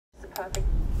traffic.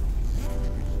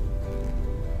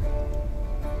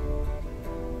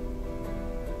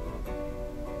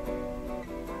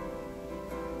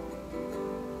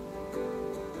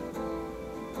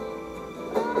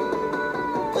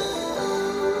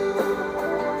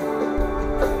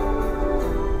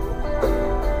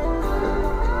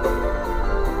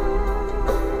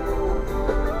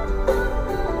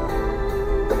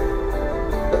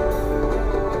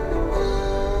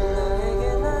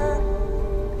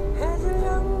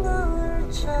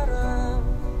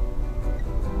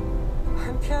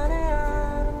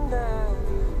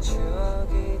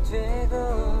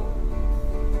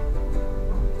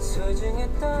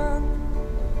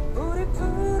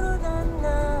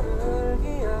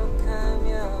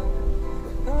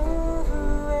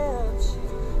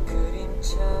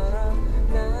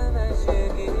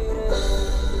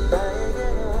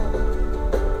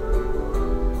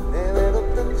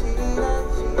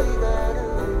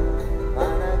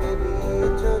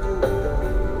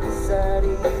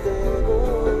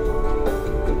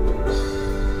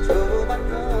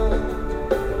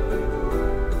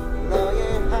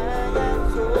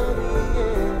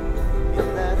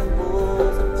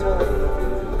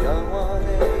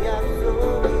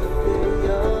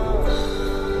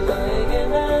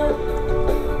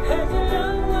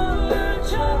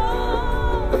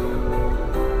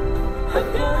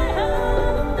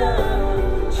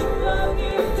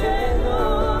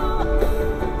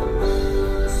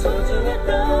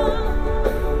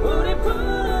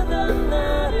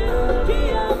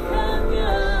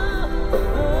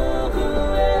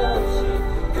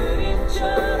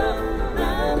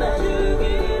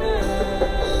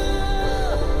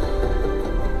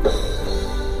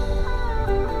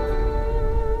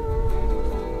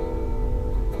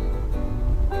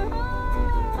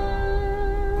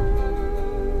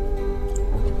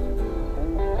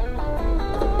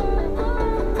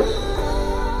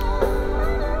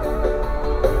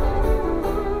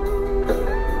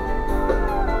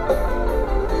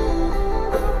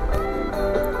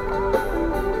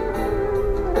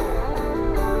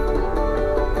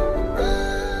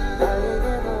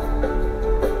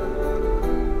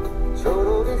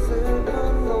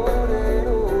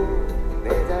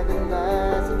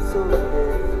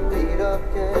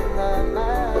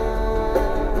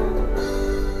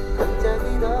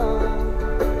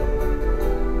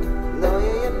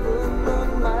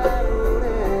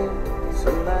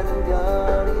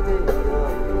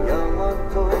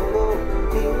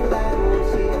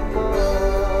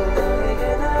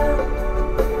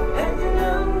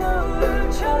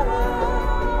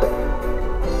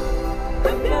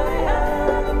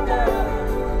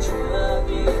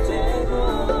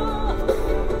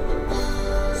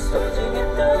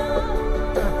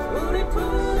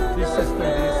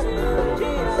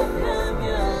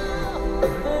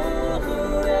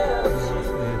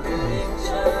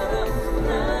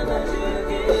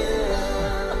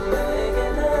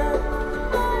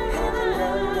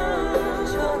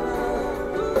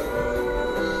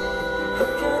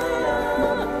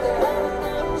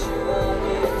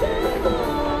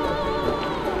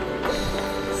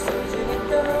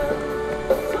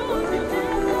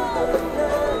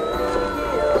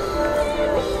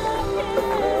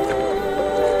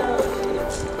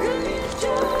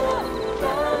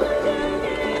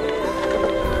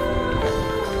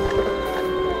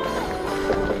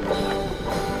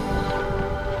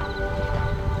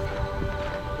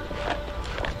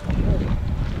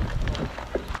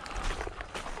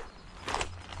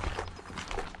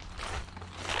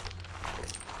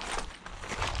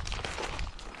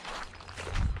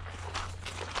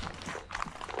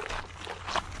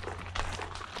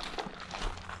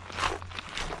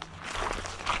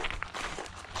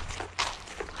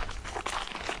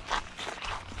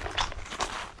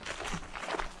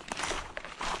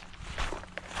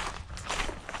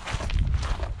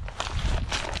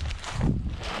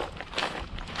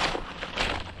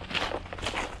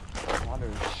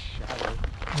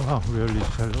 Wow, really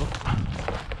shallow.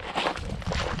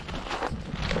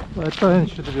 But then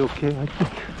should be okay, I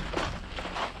think.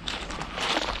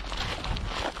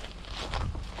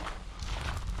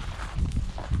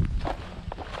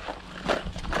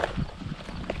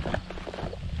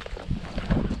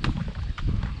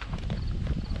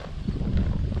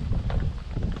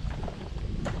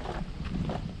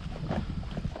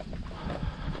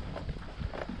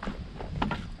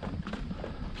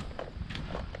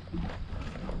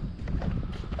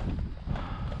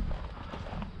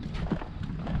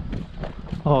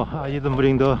 Oh, I didn't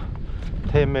bring the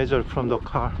tape measure from the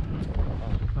car.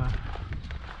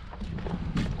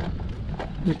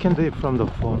 You can do it from the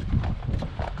phone.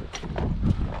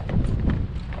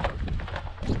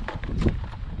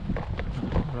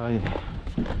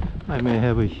 I may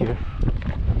have it here,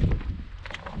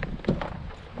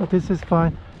 but this is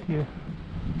fine here.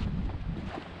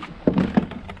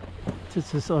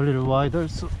 This is a little wider,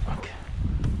 so okay.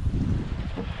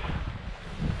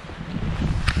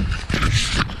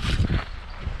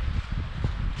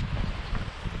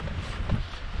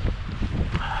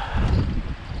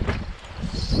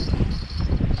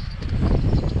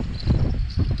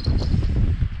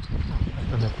 I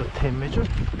don't have the tape measure.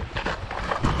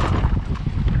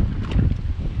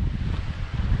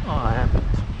 Oh, I have it.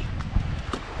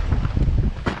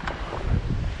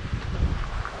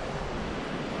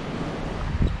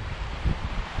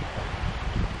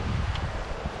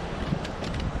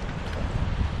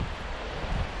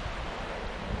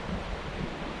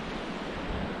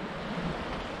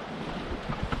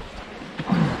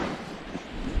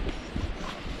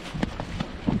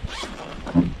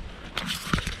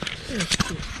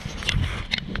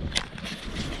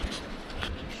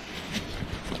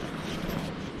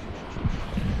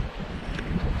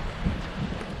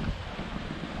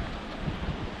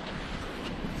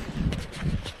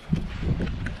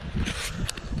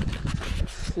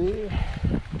 See,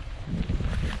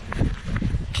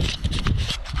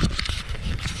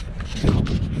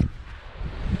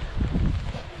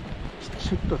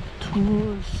 check the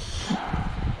tools.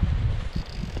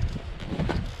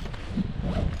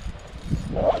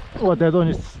 Oh, that one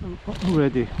is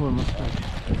ready, almost ready.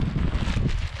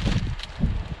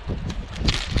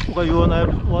 Okay, you wanna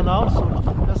have 1 ounce or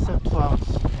let's have 2 ounce?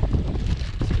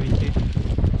 It's windy.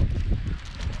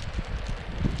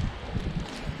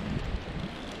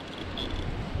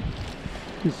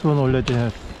 This one already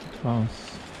has 2 ounce.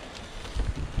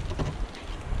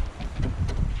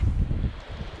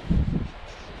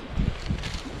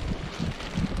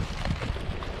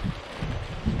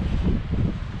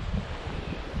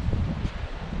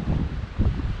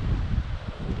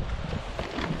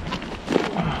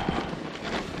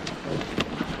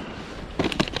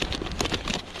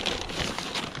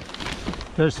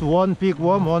 There's one big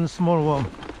worm, one small worm.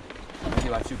 You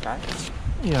like 2 packs?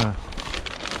 Yeah.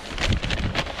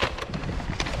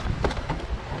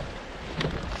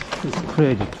 It's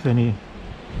crazy, 20.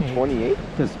 28?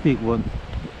 This big one.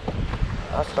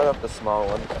 I'll start off the small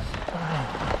one.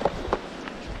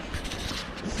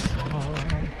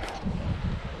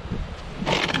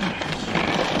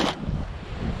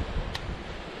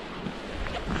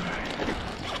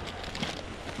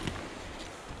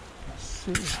 Let's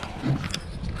see.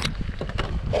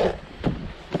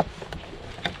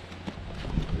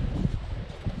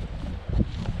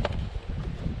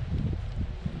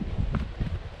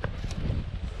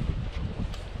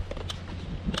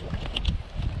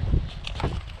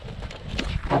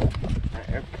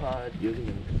 여기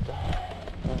있는데.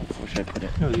 Where should I put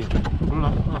it? 여기.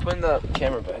 몰라. Put in the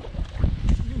camera bag.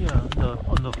 Yeah,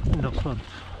 in the front.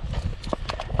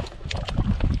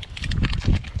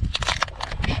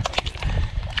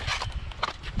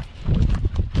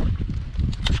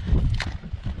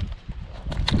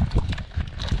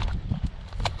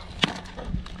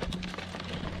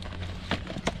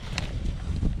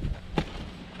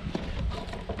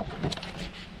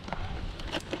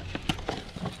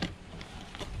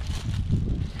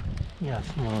 Yeah,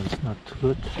 small is not too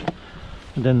good.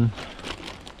 And then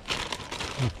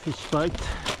a fish bite.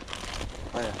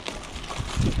 Oh yeah.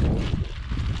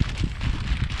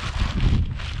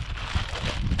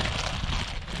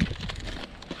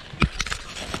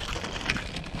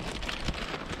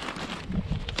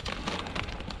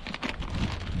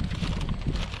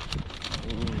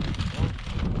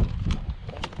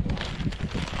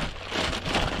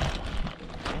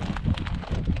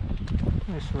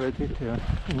 It's ready there.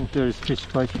 And there is fish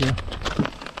bite here.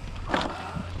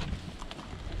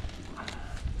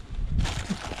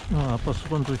 아빠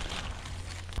수건도 있어.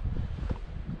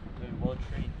 They're well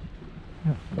trained.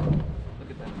 Yeah. Look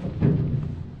at that.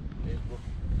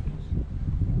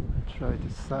 I try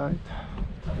this side.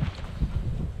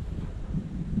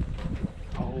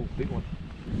 Oh, big one.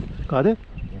 Got it?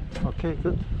 Yeah. Okay,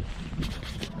 good.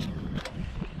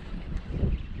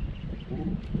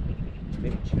 Ooh.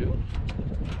 Maybe 2?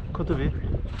 Could be.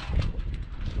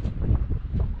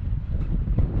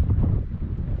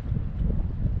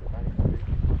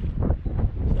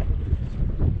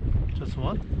 Just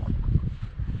one?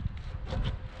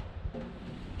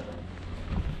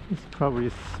 It's probably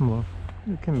small.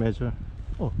 You can measure.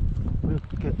 Oh, we'll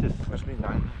get this Must be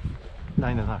 9.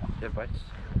 9.5. Yeah, bites.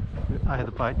 I had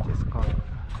a bite, it's gone.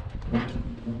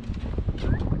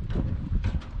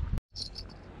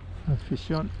 A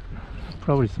fish on.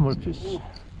 Probably small fish.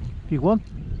 Big one?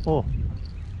 Oh.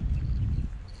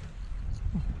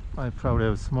 I probably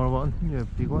have a small one. You have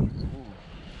a big one.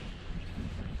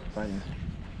 Fine.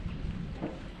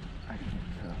 I can't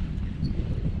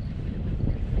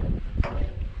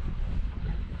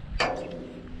tell.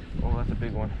 Oh, that's a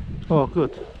big one. Oh,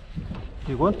 good.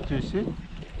 Big one? Do you see it?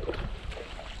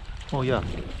 Oh, yeah.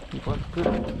 Big one. Good.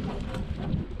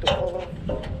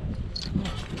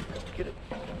 Get it.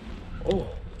 Oh.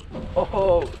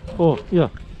 Oh. Oh, yeah.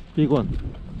 Big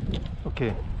one.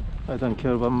 Okay. I don't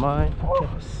care about mine. Okay,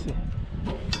 let's see.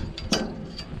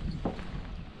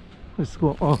 Let's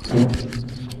go. Oh.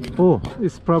 Oh,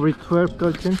 it's probably 12,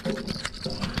 13.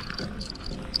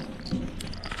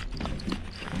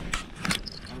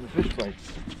 On the fish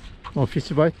bites. Oh, fish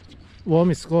bite. Worm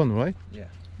is gone, right? Yeah.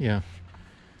 Yeah.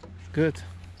 Good.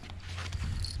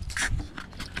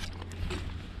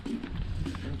 Let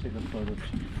me take a photo.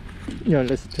 Yeah,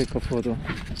 let's take a photo.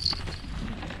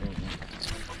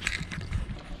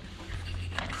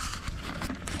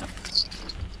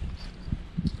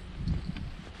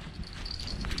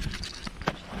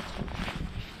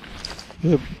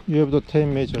 You have the tape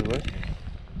measure, right?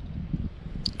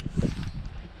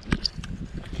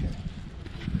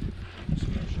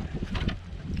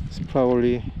 It's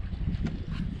probably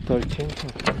 13.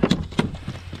 Okay.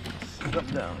 Drop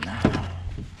down.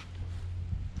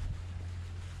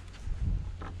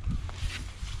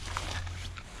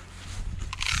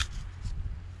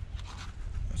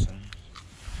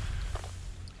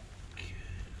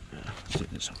 Sit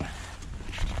this one.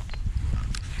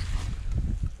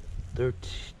 13,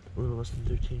 well, less than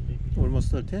 13 maybe.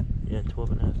 Almost 13? Yeah,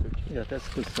 12 and a half, 13. Yeah, that's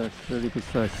good size. Really good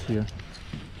size here.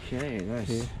 Okay, nice.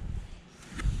 Okay.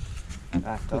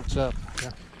 Act Good up. job.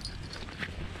 Yeah.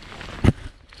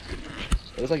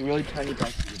 It was like really tiny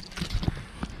bites.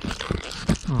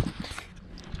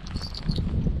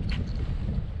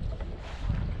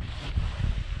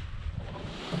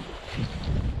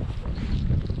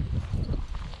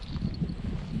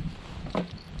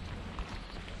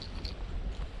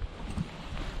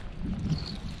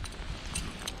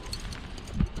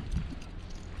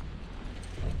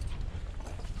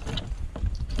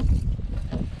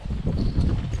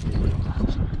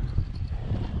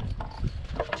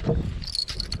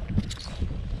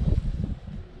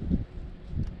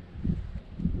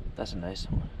 That's a nice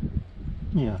one.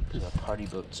 Yeah. It's a party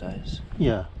boat size.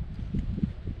 Yeah.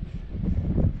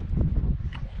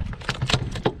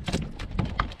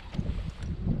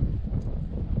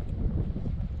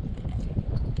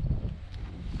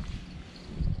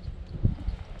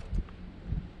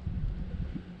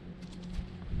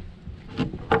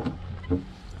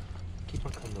 Keep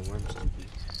on cutting the worms too big.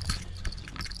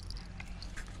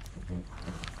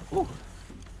 Ooh.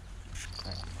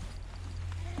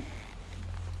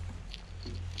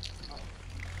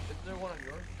 Is there one on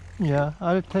yours? Yeah,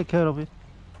 I'll take care of it.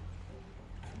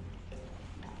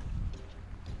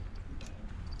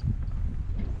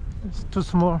 It's too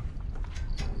small.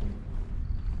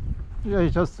 Yeah, you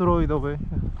just throw it away.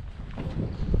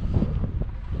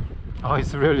 Oh,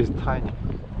 it's really tiny.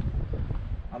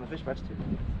 On the fish bites too.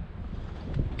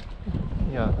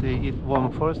 Yeah, they eat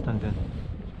worm first and then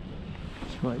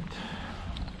it's right.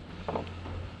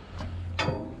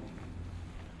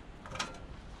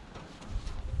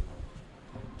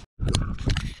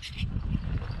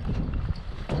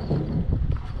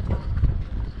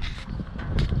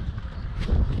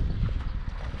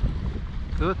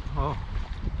 Good. Oh,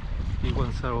 big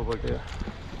ones are over there.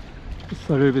 It's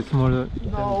a little bit smaller.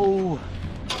 No!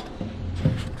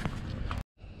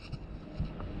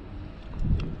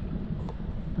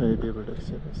 Maybe able to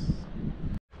see this.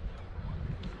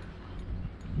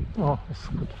 Oh, it's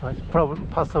good price. Probably,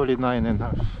 possibly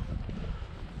 9.5.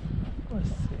 Let's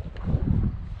see.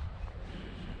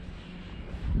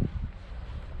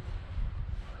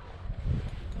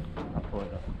 I'll pull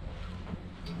it up.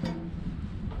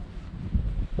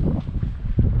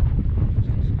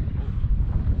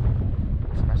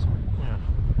 It's a nice one. Yeah.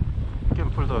 You can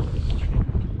pull the string.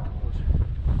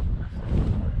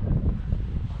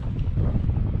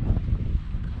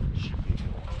 Should be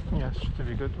good. Yeah, should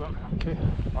be a good one. Okay.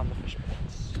 On the fish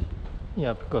bites.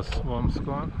 Yeah, because worm's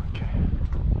gone. Okay.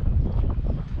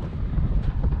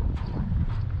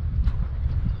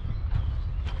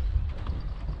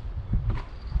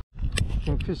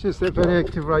 Fish is very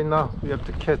active right now. We have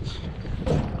to catch.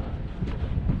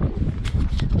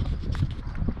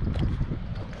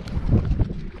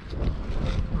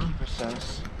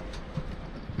 Percent.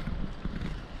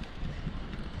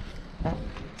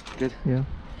 Good. Yeah.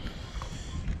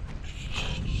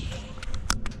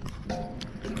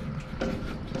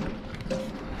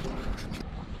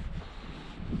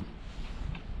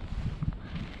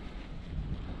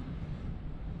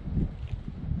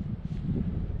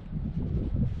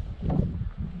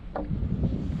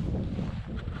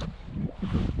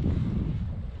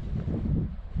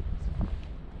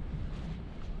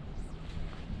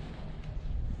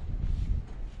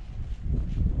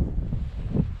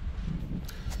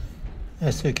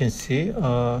 As you can see,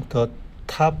 the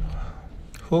top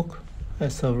hook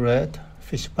has a red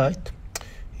fish bite.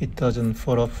 It doesn't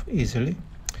fall off easily.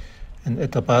 And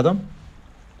at the bottom,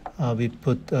 we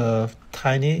put a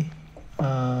tiny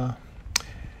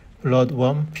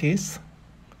bloodworm piece.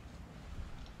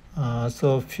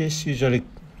 So fish usually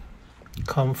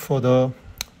come for the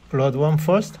bloodworm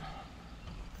first,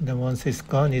 and then once it's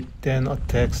gone, it then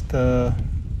attacks the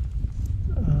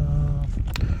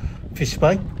fish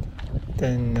bite.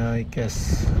 Then it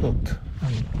gets hooked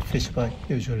on fish bite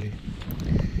usually.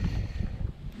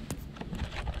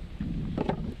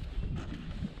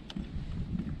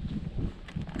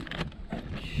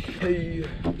 Hey.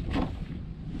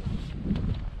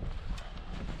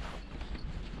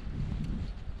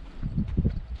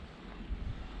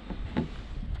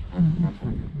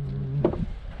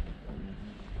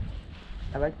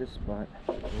 I like this spot.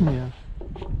 Yeah.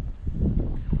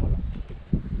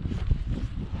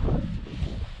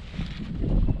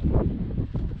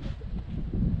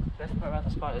 Best part about the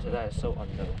spot is that it's so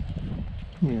unknown.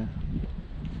 Yeah.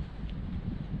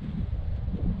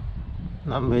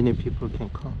 Not many people can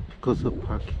come because of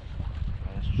parking.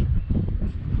 That's true.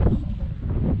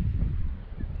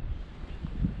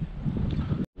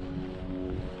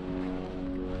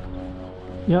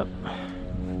 Yep.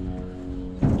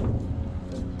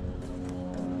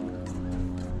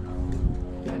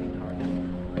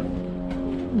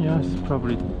 Yeah, it's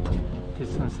probably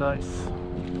decent size.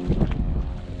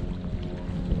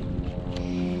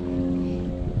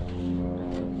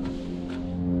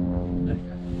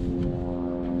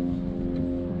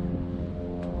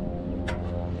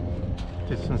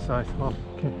 Decent size. Oh,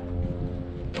 okay.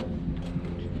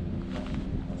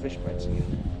 Fishbites again.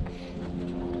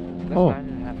 That's Oh.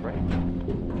 9.5, right?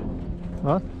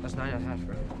 What? That's 9.5,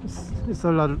 right? It's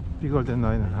a lot bigger than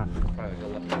 9.5. Probably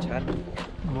 11, 10.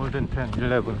 More than 10,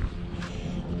 11.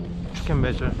 You can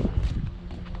measure.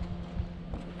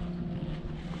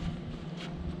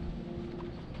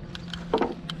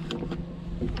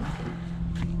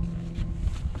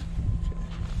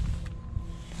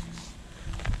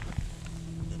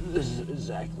 This is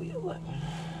exactly 11.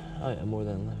 Oh yeah, more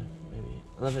than 11. Maybe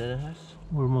 11 and a half.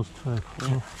 Almost 12. Yeah.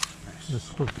 Oh, let's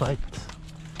go bite.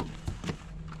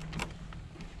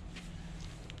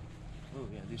 Oh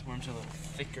yeah, these worms are a little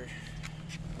thicker.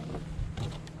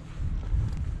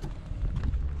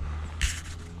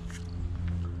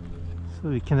 So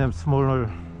we can have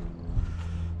smaller.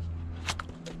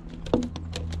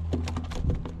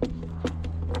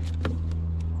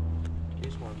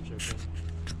 These worms are big.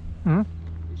 Hmm?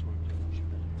 These worms are much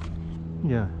better.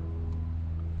 Yeah,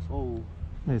 Oh.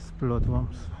 it's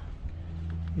bloodworms.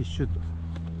 It should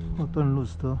don't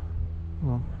lose the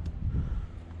worm.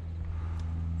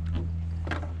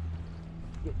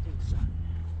 Get inside.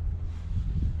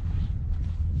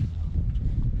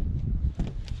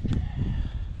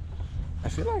 I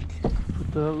feel like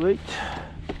Put the weight.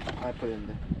 I put it in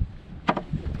there. I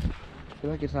feel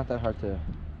like it's not that hard to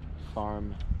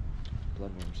farm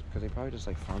bloodworms because they probably just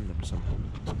like farm them somehow.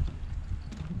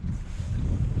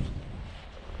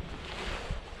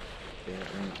 Yeah,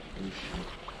 right.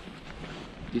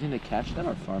 Do you think they catch them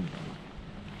or farm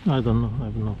them? I don't know. I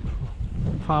have no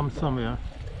clue. Farm somewhere.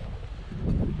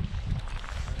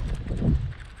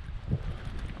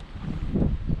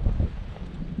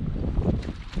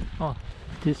 Oh,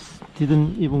 this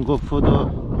didn't even go for the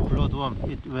bloodworm.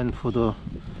 It went for the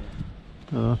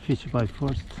fish bite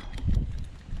first.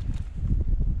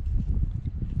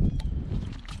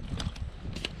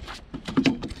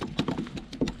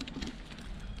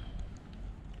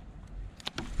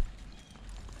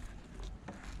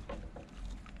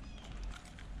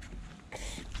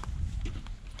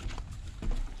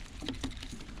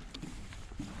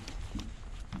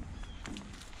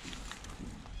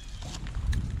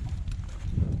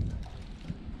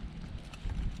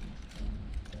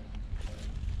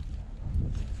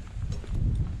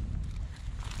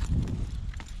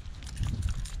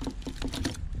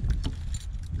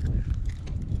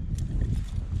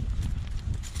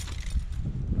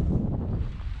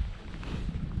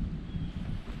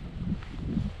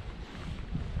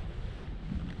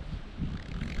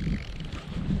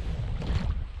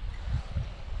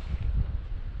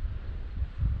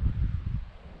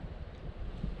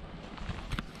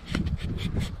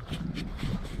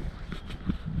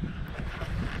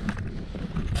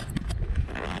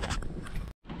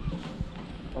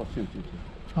 Oh, two.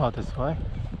 Oh, that's why.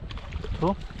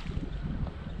 Two?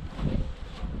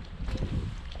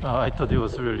 Oh, I thought it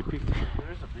was really big.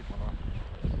 There is a big one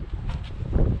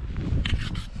on.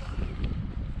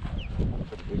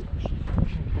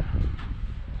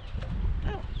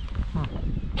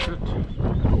 Good.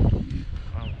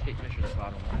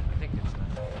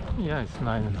 Yeah, it's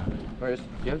 9.5. Where is? Do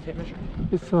you have a tape measure?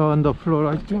 It's on the floor,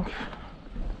 I think.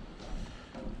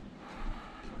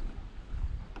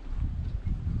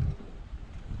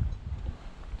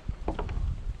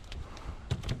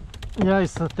 Yeah,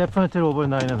 it's definitely over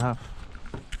 9.5.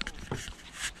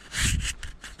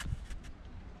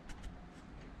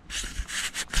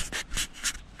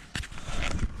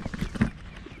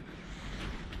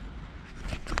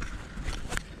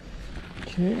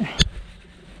 Okay,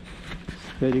 it's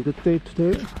a very good day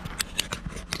today.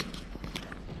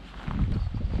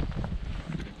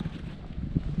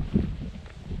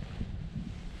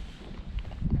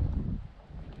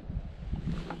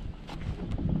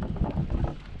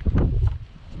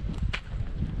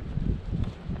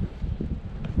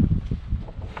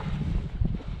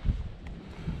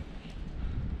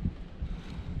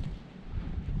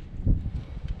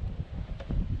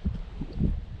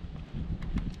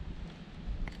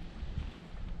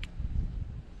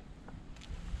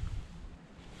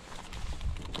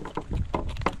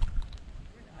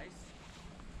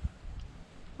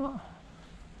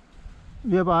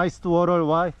 We have iced water.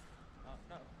 Why? No,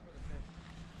 for the fish.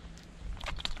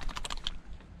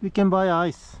 We can buy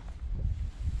ice.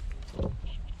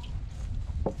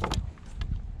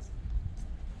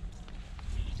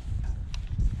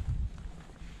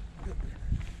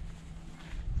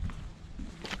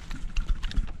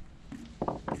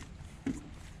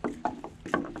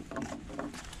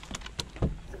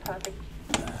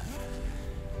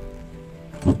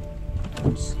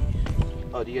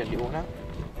 Oh, do you get a new one now?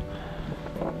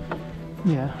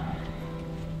 Yeah.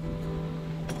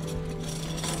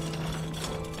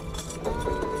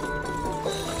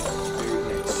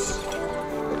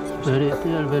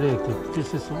 They are very active.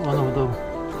 This is one of the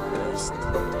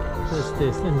best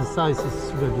days, and the size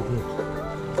is really good.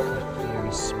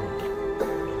 Very small.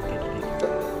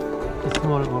 The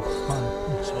small works fine.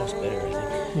 It smells better, I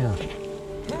think. Yeah.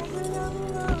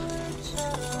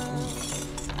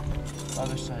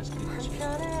 Other side's good.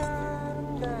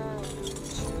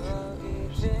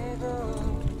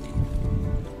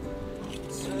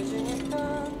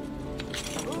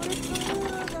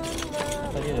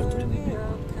 I get a really big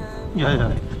one.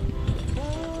 Yeah.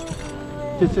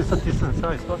 This is a decent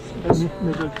size. Let me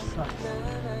measure this size.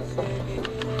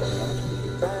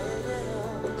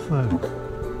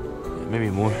 12. Maybe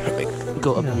more. Like,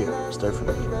 go up Yeah. here. Start from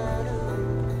here.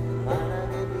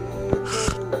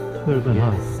 12 and a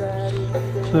half.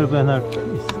 12 and a half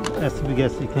is as big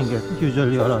as you can get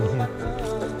usually around here.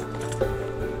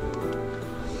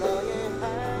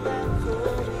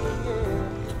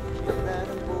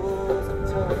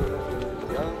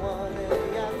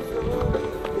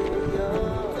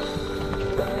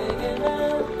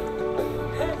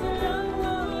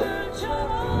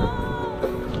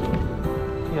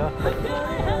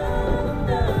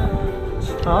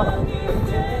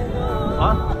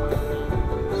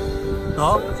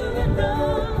 Dog?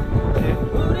 Okay.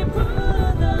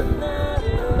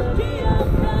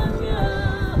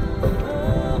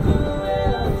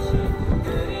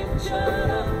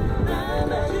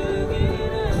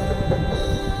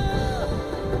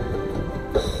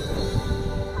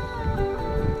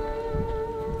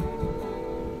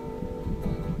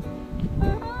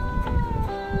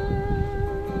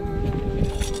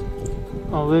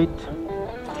 I'll wait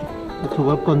to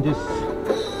work on this